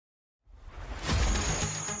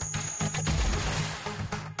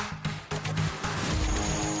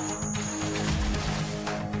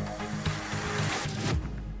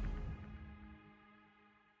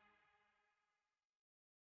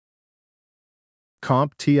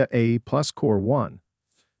CompTIA A plus Core 1,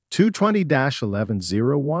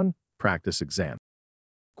 220-1101, Practice Exam.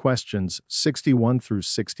 Questions 61 through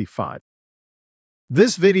 65.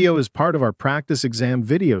 This video is part of our Practice Exam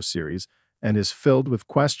video series and is filled with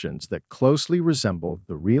questions that closely resemble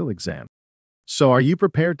the real exam. So are you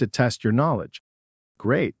prepared to test your knowledge?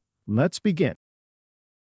 Great, let's begin.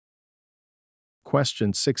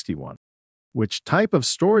 Question 61. Which type of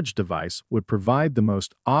storage device would provide the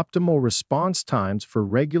most optimal response times for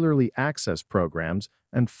regularly accessed programs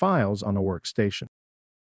and files on a workstation?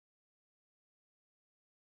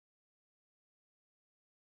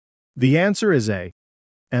 The answer is A.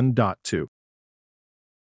 M.2.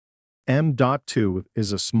 M.2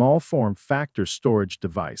 is a small form factor storage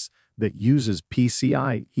device that uses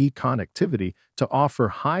PCIe connectivity to offer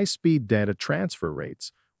high-speed data transfer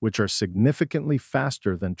rates, which are significantly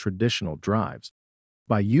faster than traditional drives.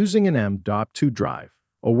 By using an M.2 drive,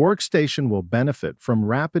 a workstation will benefit from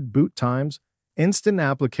rapid boot times, instant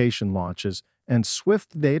application launches, and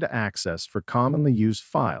swift data access for commonly used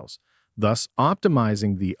files, thus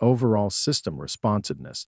optimizing the overall system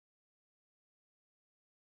responsiveness.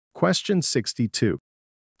 Question 62.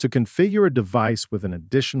 To configure a device with an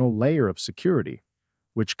additional layer of security,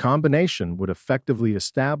 which combination would effectively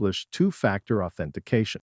establish two-factor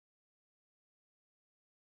authentication?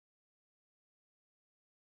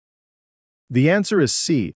 The answer is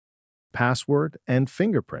C. Password and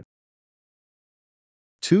fingerprint.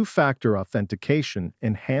 Two-factor authentication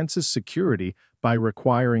enhances security by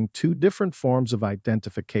requiring two different forms of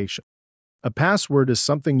identification. A password is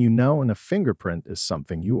something you know and a fingerprint is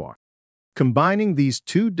something you are. Combining these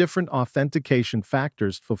two different authentication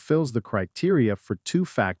factors fulfills the criteria for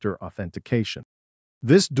two-factor authentication.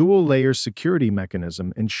 This dual-layer security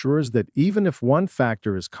mechanism ensures that even if one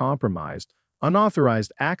factor is compromised,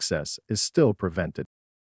 unauthorized access is still prevented.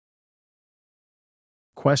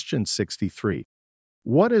 Question 63.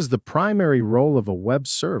 What is the primary role of a web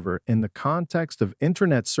server in the context of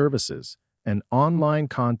Internet services and online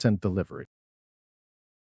content delivery?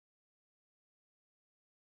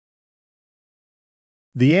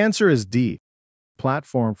 The answer is D.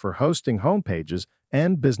 Platform for hosting homepages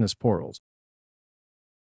and business portals.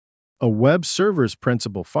 A web server's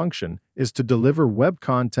principal function is to deliver web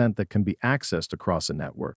content that can be accessed across a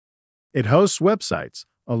network. It hosts websites,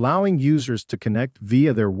 allowing users to connect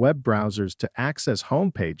via their web browsers to access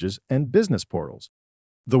homepages and business portals.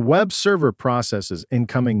 The web server processes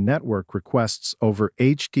incoming network requests over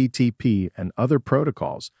HTTP and other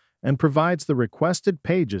protocols and provides the requested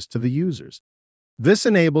pages to the users. This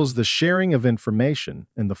enables the sharing of information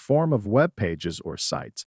in the form of web pages or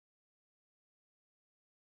sites.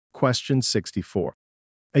 Question 64.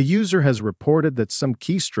 A user has reported that some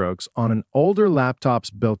keystrokes on an older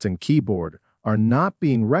laptop's built-in keyboard are not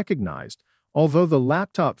being recognized, although the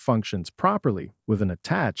laptop functions properly with an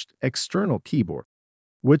attached external keyboard.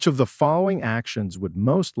 Which of the following actions would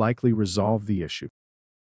most likely resolve the issue?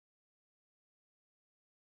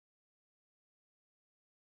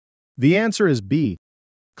 The answer is B.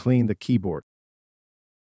 Clean the keyboard.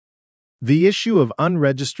 The issue of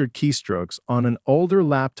unregistered keystrokes on an older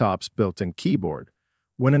laptop's built-in keyboard,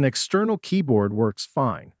 when an external keyboard works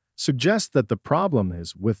fine, suggests that the problem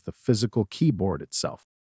is with the physical keyboard itself.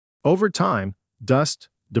 Over time, dust,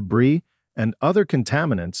 debris, and other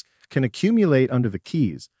contaminants can accumulate under the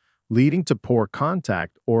keys, leading to poor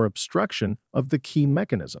contact or obstruction of the key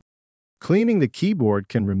mechanism. Cleaning the keyboard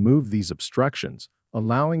can remove these obstructions,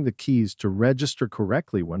 allowing the keys to register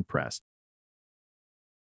correctly when pressed.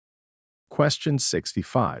 Question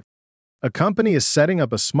 65. A company is setting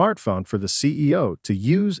up a smartphone for the CEO to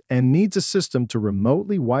use and needs a system to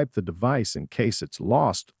remotely wipe the device in case it's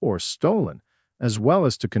lost or stolen, as well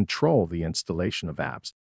as to control the installation of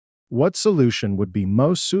apps. What solution would be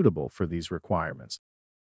most suitable for these requirements?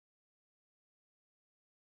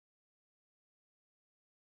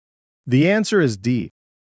 The answer is D.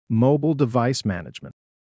 Mobile device management.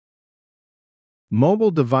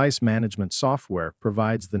 Mobile device management software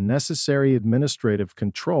provides the necessary administrative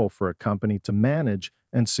control for a company to manage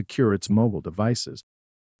and secure its mobile devices.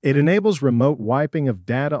 It enables remote wiping of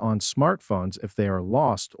data on smartphones if they are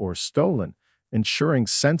lost or stolen, ensuring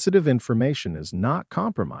sensitive information is not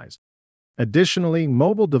compromised. Additionally,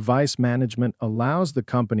 mobile device management allows the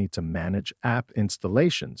company to manage app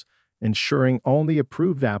installations, ensuring only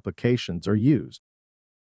approved applications are used.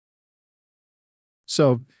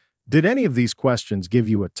 So, did any of these questions give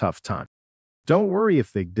you a tough time? Don't worry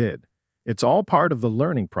if they did. It's all part of the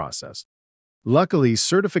learning process. Luckily,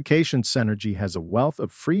 Certification Cynergy has a wealth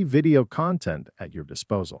of free video content at your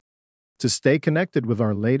disposal. To stay connected with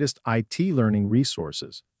our latest IT learning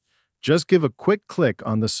resources, Just give a quick click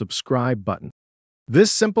on the subscribe button.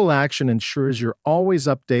 This simple action ensures you're always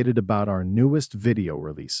updated about our newest video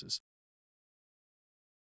releases.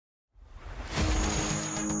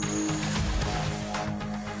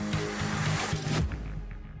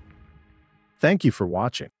 Thank you for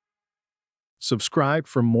watching. Subscribe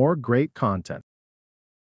for more great content.